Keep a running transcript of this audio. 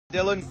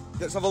Dylan,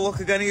 let's have a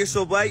look again at your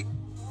subway.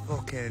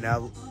 Fucking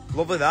hell.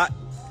 Lovely that.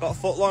 Got a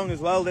foot long as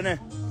well, didn't it?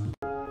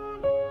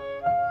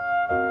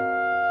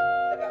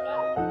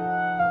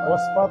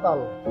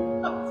 Hospital.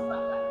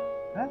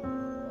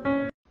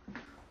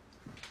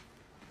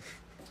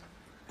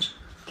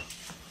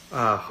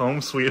 Ah,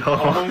 home sweet home.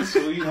 Home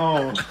sweet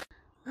home.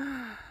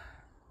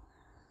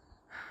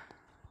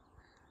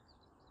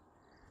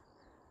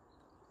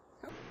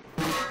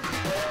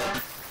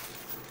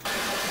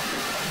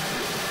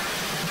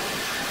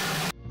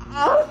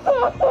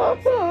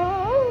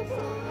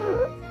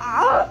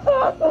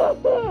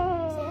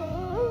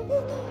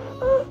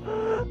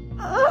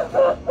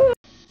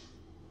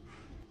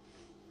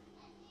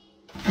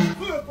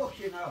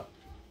 Fucking hell.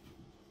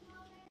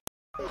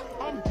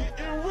 I'm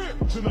getting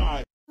ripped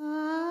tonight.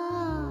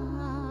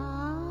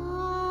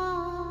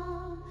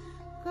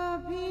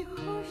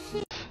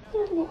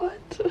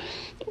 What?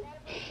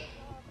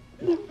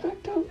 Never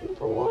back down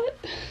for what?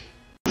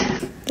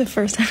 The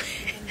first time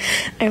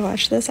I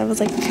watched this, I was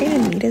like, what kind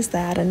of meat is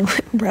that? And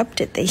what rub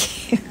did they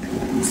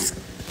use?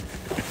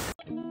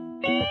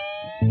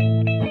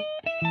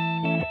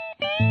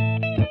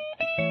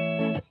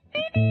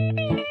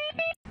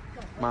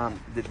 Mom,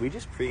 did we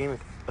just pregame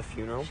a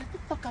funeral? Shut the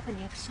fuck up and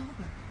act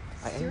sober.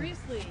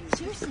 Seriously.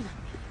 Seriously.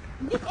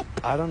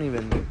 I don't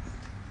even...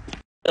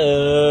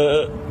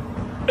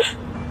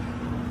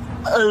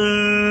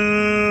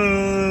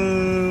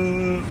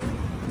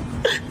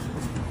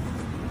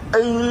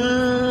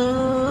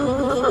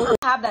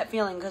 Have that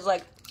feeling because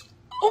like,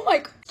 oh my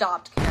god,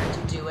 stopped caring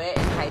to do it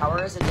in 5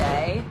 hours a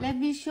day. Let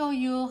me show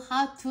you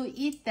how to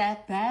eat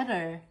that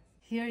better.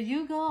 Here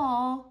you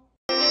go.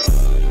 It's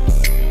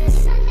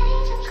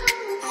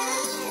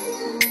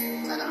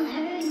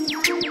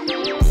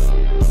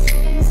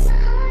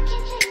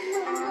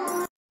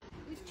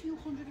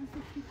 £250.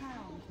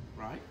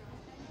 Right?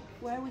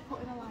 Where are we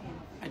putting a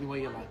lion? Anywhere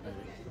you like, baby.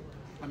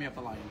 Let me have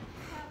the lion.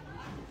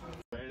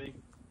 Ready?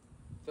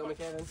 Film me,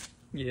 Kevin.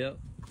 Yep.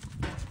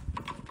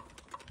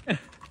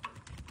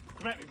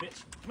 Come at me,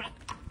 bitch. Come at.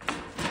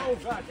 Oh,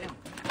 goddamn.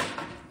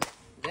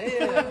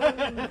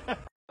 Yeah.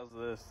 How's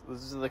this?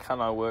 This is the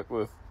kind I work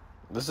with.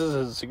 This is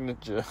his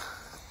signature.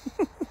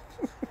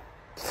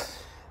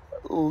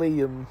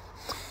 Liam.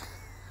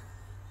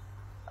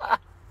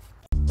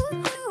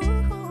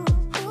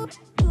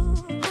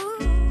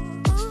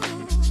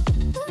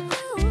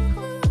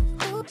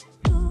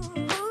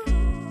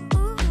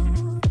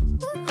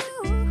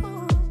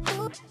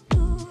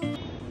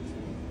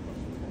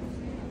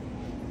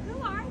 Who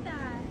are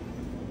that?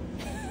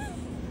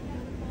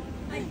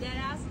 Like dead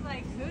ass was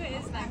like, who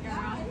is that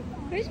girl?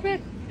 Where's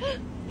Brooke?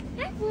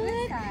 Hi,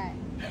 Brooke.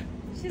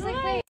 She's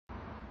like, wait.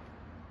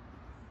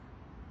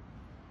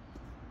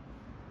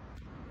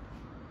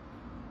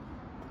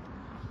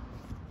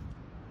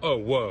 Oh,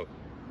 whoa.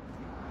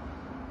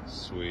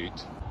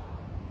 Sweet.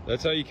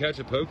 That's how you catch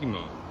a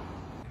Pokemon.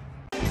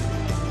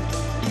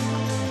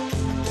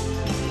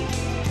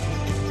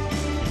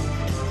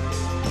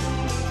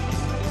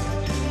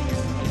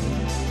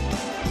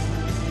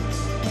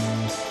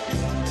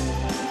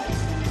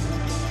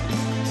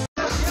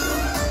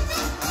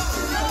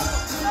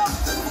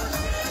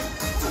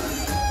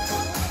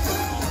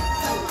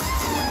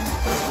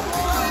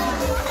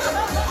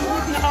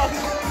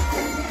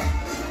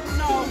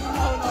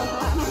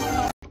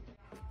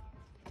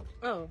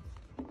 Oh.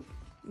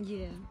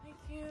 Yeah.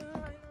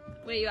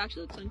 Wait, you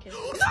actually look sun-kissed.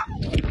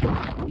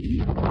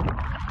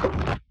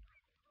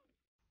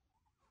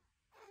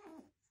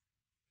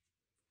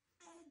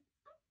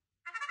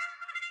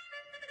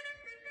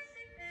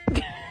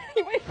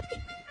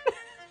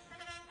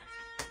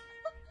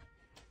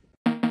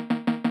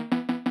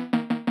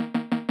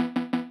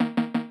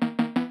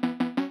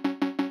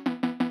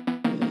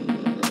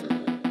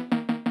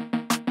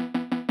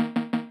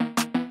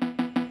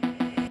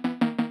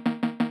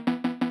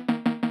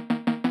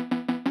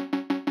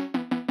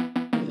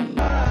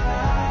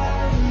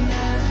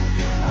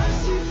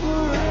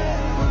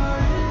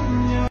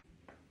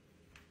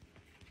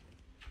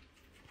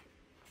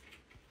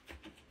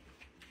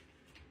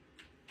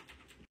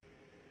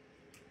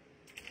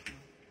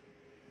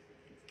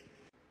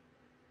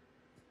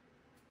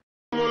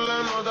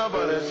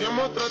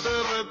 Parecíamos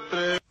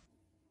extraterrestres.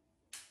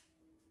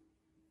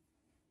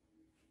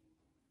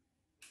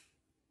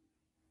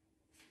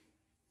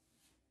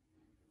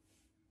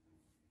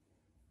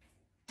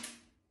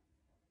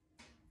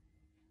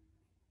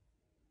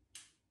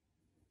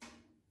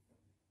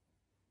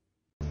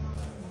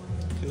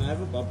 Can I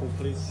have a bubble,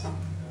 please?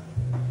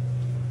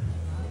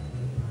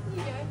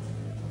 Yeah.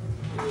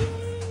 I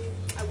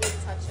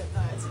wouldn't touch it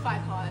though, it's quite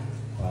hot.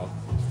 Wow.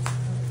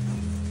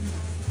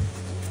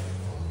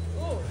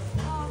 Oh,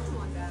 come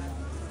on, Dad.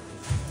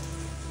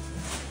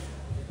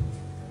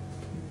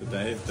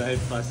 Dave,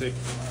 classic.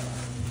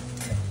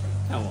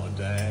 Come on,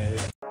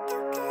 Dave.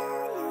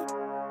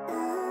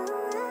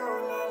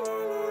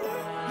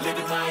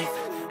 Living life,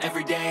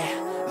 every day,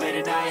 late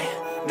at night,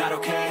 not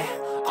okay.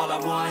 All I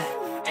want,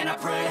 and I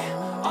pray,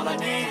 all I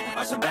need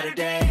are some better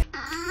days.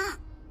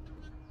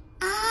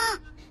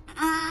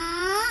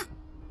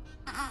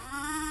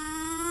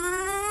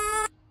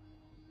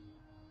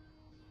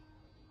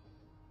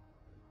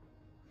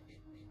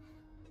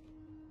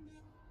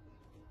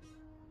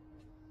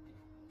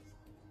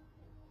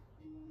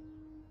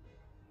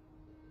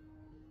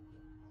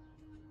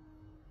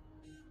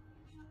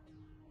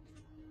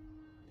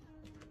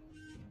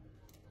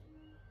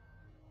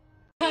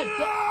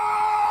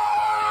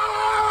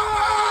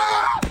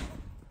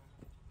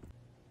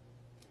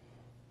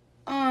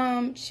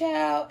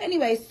 Well,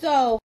 anyway,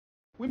 so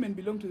women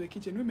belong to the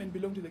kitchen, women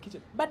belong to the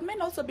kitchen. But men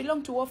also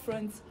belong to war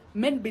fronts.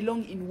 Men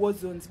belong in war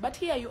zones. But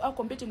here you are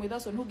competing with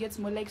us on who gets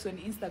more likes on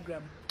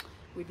Instagram.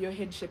 With your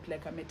head shaped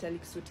like a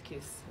metallic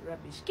suitcase.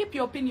 Rubbish. Keep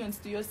your opinions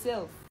to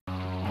yourself.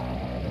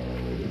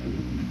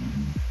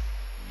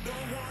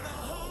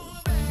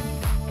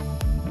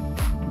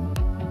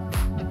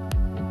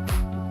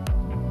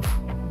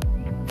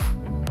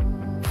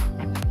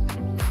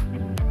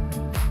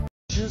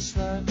 Just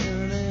like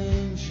an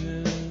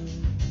angel.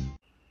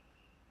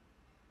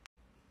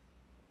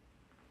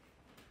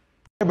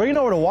 Hey, bro, you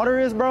know where the water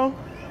is, bro?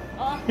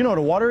 You know where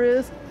the water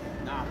is?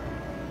 Nah.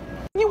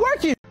 You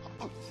working?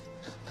 You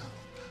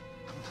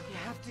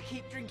have to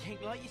keep drinking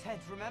like you said,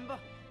 remember?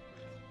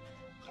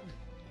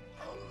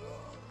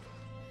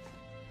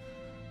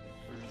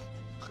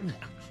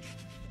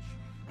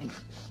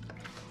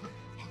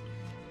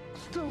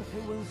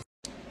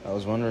 I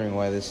was wondering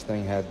why this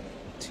thing had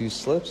 2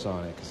 slips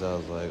on it, because I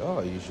was like, oh,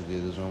 usually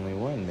there's only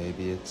one.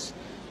 Maybe it's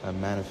a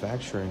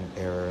manufacturing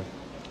error.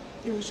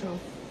 There's a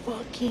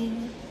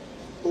fucking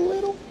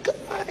little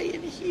guy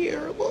in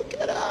here. Look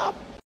it up.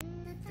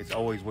 It's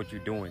always what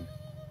you're doing.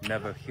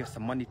 Never, here's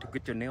some money to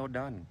get your nail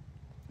done.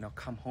 Now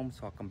come home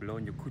so I can blow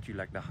in your coochie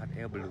like the hot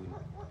air balloon.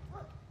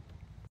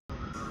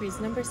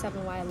 Reason number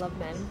 7 why I love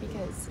men,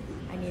 because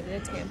I needed a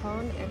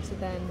tampon, and so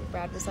then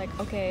Brad was like,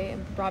 okay,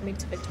 and brought me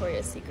to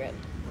Victoria's Secret.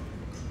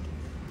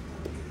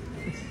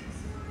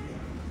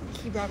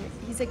 He brought me,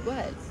 he's like,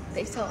 what?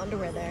 They sell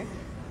underwear there.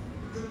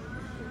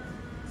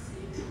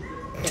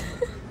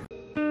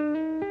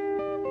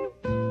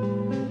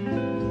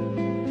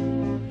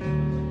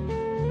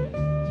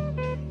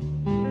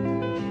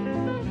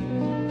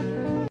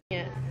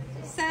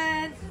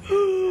 Sad.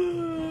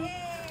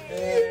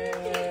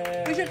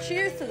 We should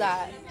cheers to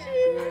that.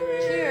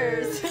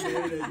 Cheers.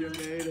 You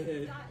made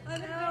it.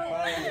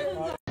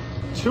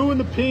 2 in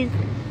the pink,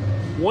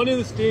 1 in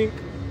the stink.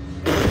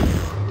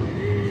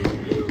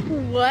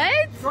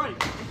 What? Right.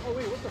 Oh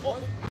wait, what the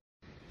fuck?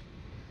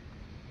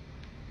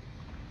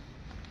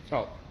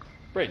 Oh,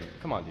 Brayden,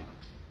 come on, dude.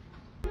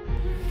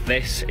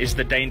 This is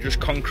the dangerous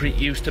concrete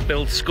used to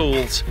build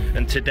schools,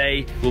 and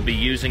today we'll be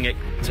using it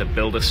to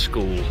build a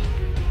school.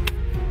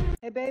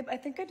 Hey babe, I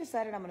think I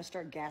decided I'm gonna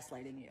start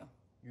gaslighting you.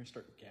 You're gonna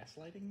start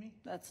gaslighting me?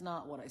 That's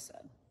not what I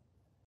said.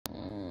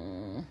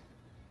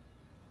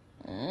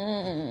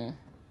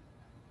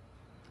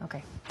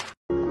 Okay.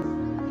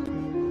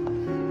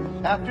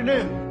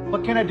 Afternoon.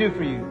 What can I do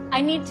for you?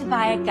 I need to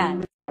buy a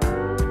gun.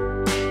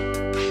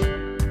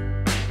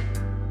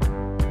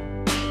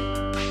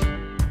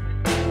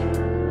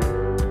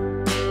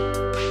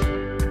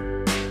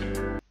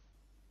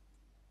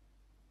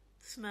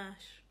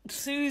 Smash.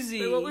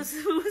 Susie. Wait, what was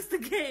the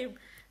game?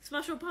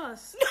 Smash or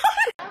pass?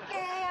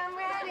 Okay, I'm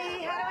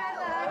ready. How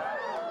do I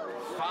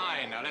look?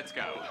 Fine, now let's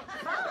go.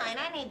 Fine,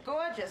 I need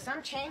gorgeous.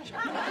 I'm changing.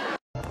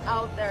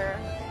 Out there.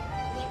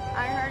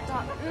 I heard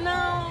talk. No,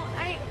 no.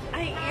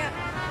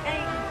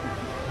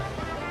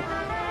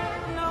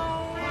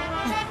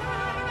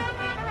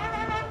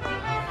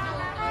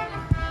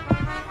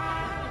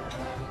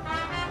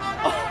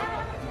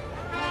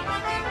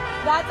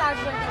 That's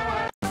actually the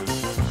one.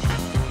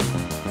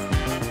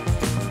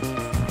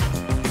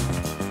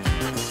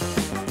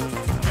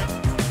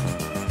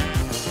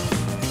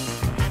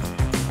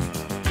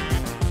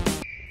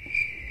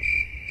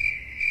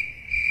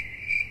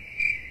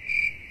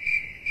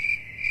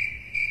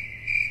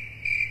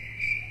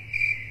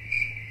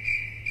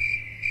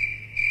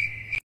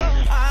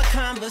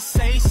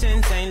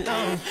 Conversations ain't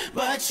long,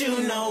 but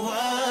you know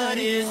what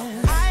is.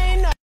 I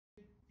know.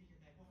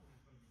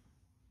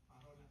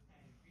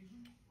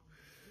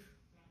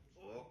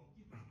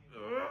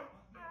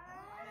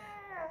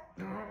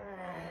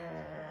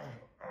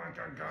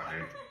 I got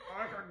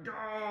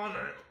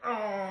it.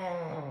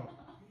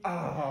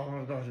 Oh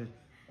my gosh.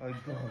 I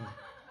got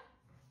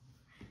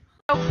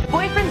it.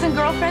 Boyfriends and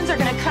girlfriends are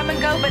gonna come and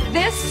go, but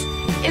this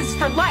is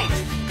for life.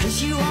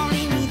 Cause you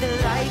only need the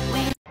light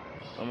when.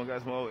 Oh my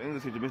gosh, my old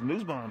English teacher, Miss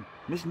Newsbaum.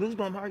 Miss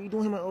Newsbaum, how are you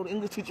doing, my old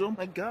English teacher? Oh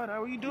my God,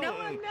 how are you doing? No,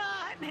 I'm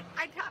not.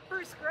 I taught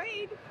first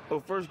grade. Oh,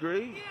 first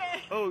grade?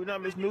 Yeah. Oh, you're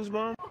not Miss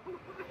Newsbaum?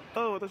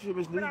 Oh, I thought you were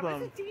Miss But I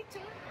was Newsbaum. a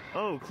teacher.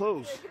 Oh,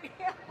 close.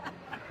 Yeah.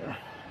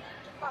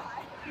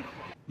 Bye.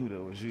 Knew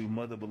that was you,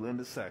 Mother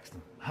Melinda Saxton.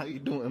 How you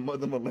doing,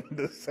 Mother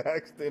Melinda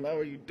Saxton? How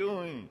are you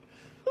doing?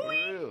 For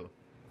real.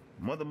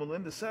 Mother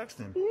Melinda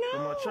Saxton. No.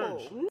 From my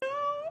church. No.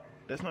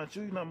 That's not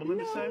you? You're not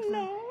Melinda Saxton?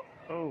 No.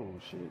 Oh,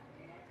 shit.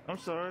 I'm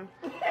sorry.